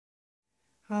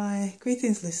Hi,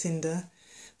 greetings Lucinda.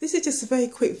 This is just a very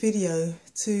quick video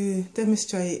to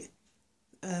demonstrate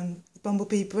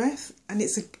Bumblebee breath, and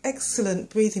it's an excellent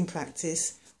breathing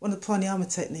practice, one of the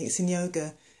pranayama techniques in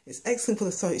yoga. It's excellent for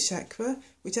the throat chakra,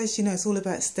 which, as you know, is all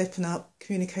about stepping up,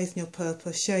 communicating your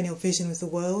purpose, sharing your vision with the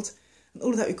world, and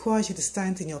all of that requires you to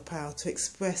stand in your power, to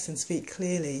express and speak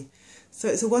clearly. So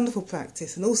it's a wonderful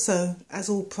practice, and also, as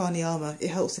all pranayama, it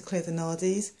helps to clear the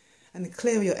nadis. And the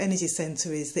clearer your energy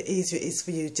centre is, the easier it is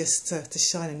for you just to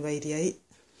shine and radiate.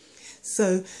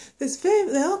 So there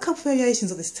are a couple of variations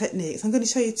of this technique. So I'm going to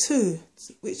show you two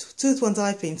of the ones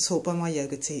I've been taught by my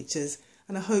yoga teachers,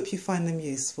 and I hope you find them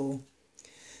useful.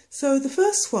 So the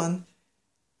first one,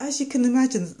 as you can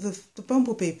imagine, the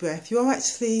bumblebee breath, you are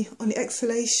actually, on the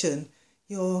exhalation,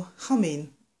 you're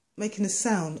humming, making the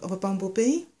sound of a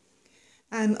bumblebee.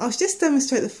 And I'll just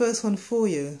demonstrate the first one for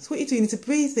you. So what you're doing is to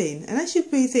breathe in, and as you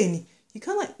breathe in, you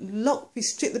kind of like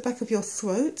restrict the back of your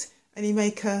throat, and you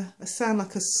make a sound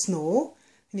like a snore,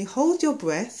 and you hold your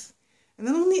breath, and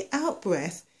then on the out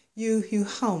breath, you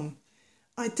hum.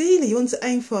 Ideally, you want to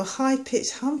aim for a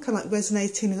high-pitched hum, kind of like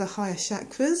resonating with the higher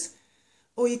chakras,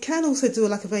 or you can also do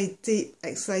like a very deep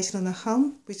exhalation on the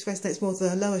hum, which resonates more with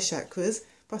the lower chakras.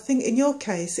 But I think in your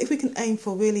case, if we can aim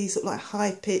for really sort of like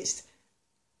high-pitched,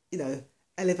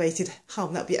 elevated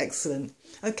hum, that'd be excellent.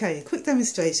 Okay, quick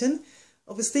demonstration.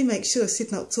 Obviously, make sure you're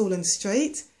sitting up tall and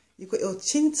straight. You've got your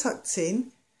chin tucked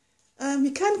in.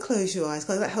 You can close your eyes,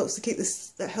 because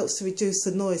that helps to reduce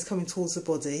the noise coming towards the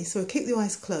body. So we'll keep the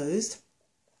eyes closed.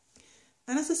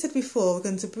 And as I said before, we're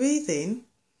going to breathe in.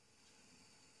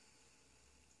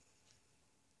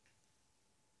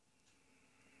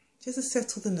 Just to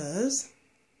settle the nerves.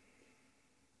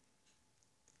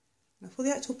 Now for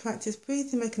the actual practice,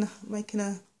 breathe in, making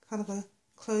a kind of a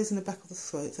close in the back of the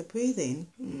throat. So breathe in.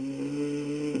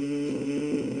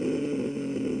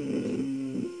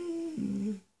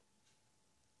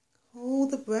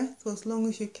 Hold the breath for as long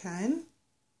as you can.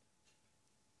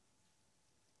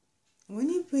 And when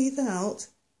you breathe out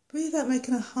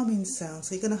making a humming sound.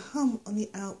 So you're going to hum on the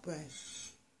out breath.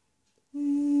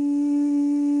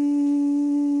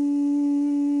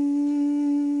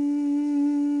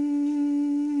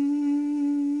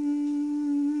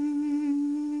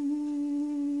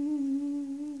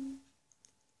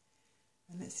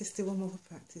 Let's just do one more for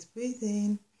practice. Breathe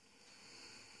in.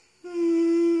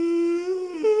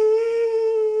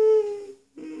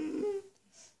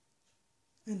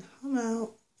 And hum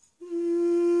out.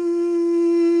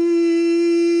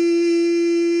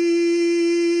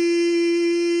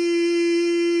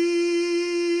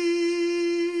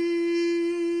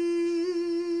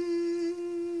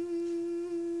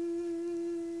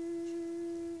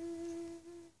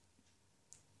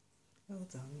 Well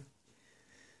done.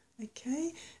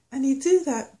 Okay, and you do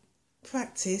that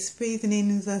practice, breathing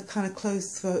in with a kind of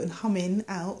closed throat and humming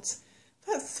out,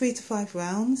 about 3 to 5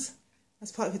 rounds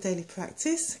as part of your daily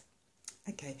practice.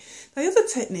 Okay, now the other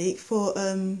technique for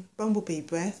bumblebee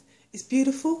breath is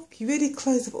beautiful. You really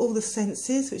close up all the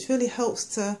senses, which really helps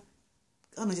to,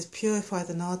 just purify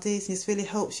the nadis, and just really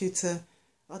helps you to,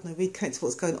 reconnect to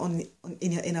what's going on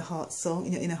in your inner heart song,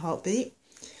 in your inner heartbeat.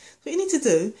 So what you need to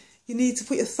do, you need to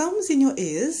put your thumbs in your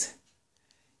ears.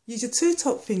 Use your 2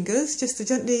 top fingers just to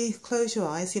gently close your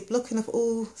eyes. You're blocking off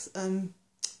all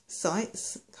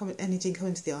sights, energy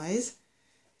coming to the eyes.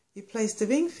 You place the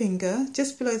ring finger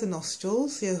just below the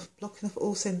nostrils. So you're blocking off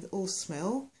all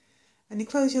smell. And you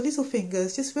close your little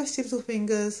fingers. Just rest your little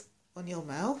fingers on your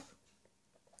mouth.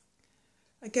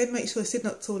 Again, make sure you're sitting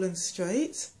up tall and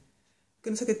straight. You're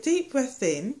going to take a deep breath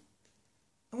in.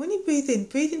 And when you breathe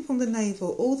in from the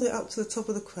navel all the way up to the top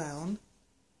of the crown.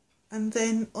 And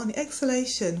then on the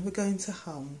exhalation, we're going to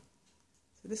hum.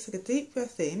 So let's take a deep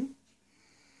breath in.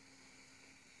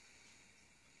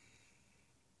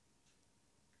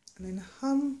 And then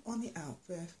hum on the out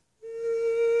breath.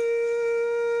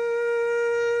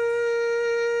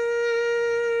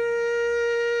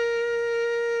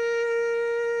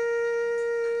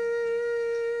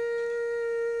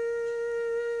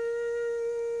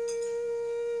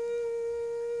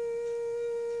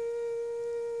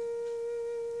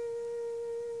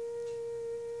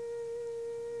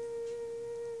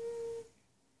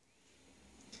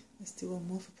 Let's do one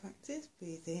more for practice.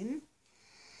 Breathe in.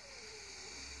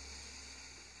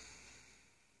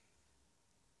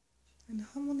 And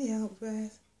hum on the out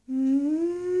breath.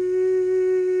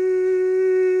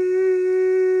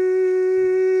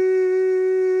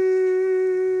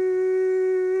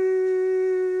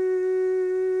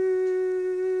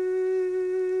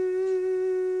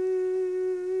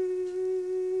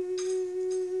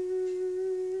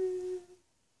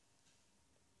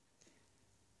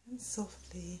 and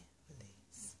softly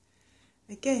release.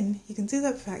 Again, you can do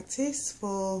that practice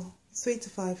for 3 to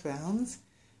 5 rounds.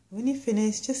 When you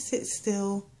finish, just sit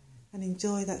still and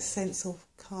enjoy that sense of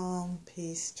calm,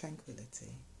 peace,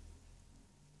 tranquility.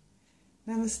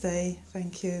 Namaste,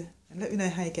 thank you, and let me know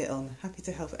how you get on. Happy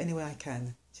to help any way I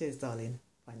can. Cheers, darling.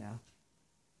 Bye now.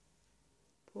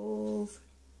 Pause.